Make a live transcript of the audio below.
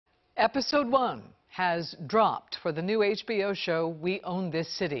Episode 1 has dropped for the new HBO show We Own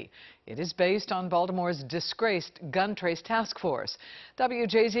This City. It is based on Baltimore's disgraced gun trace task force.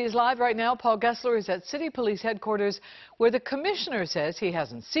 WJZ is live right now. Paul Gessler is at City Police headquarters, where the commissioner says he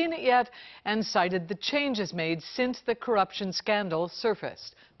hasn't seen it yet and cited the changes made since the corruption scandal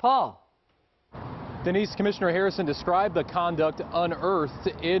surfaced. Paul. Denise, Commissioner Harrison described the conduct unearthed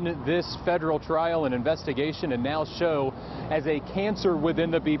in this federal trial and investigation and now show as a cancer within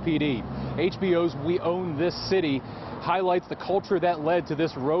the BPD. HBO's We Own This City highlights the culture that led to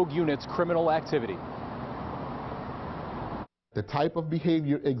this rogue unit's criminal activity. The type of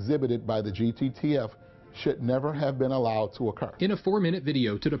behavior exhibited by the GTTF should never have been allowed to occur. In a 4-minute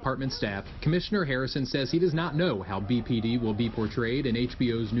video to department staff, Commissioner Harrison says he does not know how BPD will be portrayed in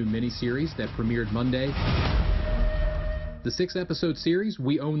HBO's new miniseries that premiered Monday. The 6-episode series,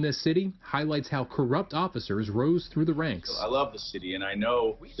 We Own This City, highlights how corrupt officers rose through the ranks. I love the city, and I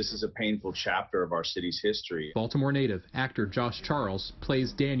know this is a painful chapter of our city's history. Baltimore native actor Josh Charles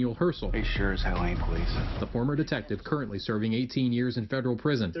plays Daniel Herschel. He sure as hell ain't police. The former detective currently serving 18 years in federal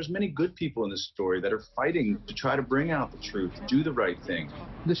prison. There's many good people in this story that are fighting to try to bring out the truth, do the right thing.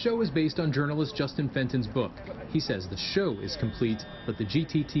 The show is based on journalist Justin Fenton's book. He says the show is complete, but the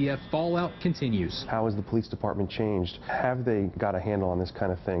GTTF fallout continues. How has the police department changed? Have they got a handle on this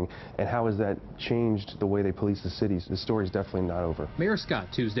kind of thing? And how has that changed the way they police the cities? The story's definitely not over. Mayor Scott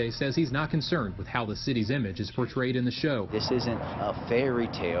Tuesday says he's not concerned with how the city's image is portrayed in the show. This isn't a fairy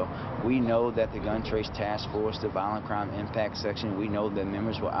tale. We know that the Gun Trace Task Force, the Violent Crime Impact Section, we know that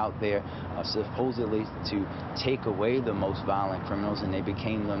members were out there supposedly to take away the most violent criminals, and they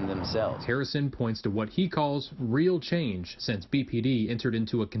became them themselves. Harrison points to what he calls real change since BPD entered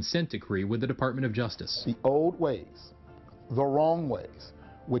into a consent decree with the Department of Justice. The old ways, the wrong ways,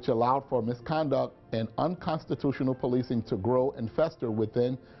 which allowed for misconduct and unconstitutional policing to grow and fester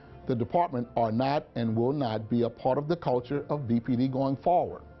within the department, are not and will not be a part of the culture of BPD going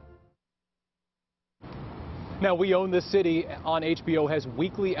forward. Now, We Own This City on HBO has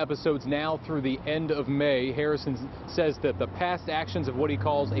weekly episodes now through the end of May. Harrison says that the past actions of what he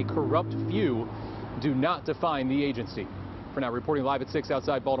calls a corrupt few do not define the agency. For now, reporting live at 6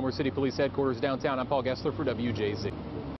 outside Baltimore City Police headquarters downtown, I'm Paul Gessler for WJZ.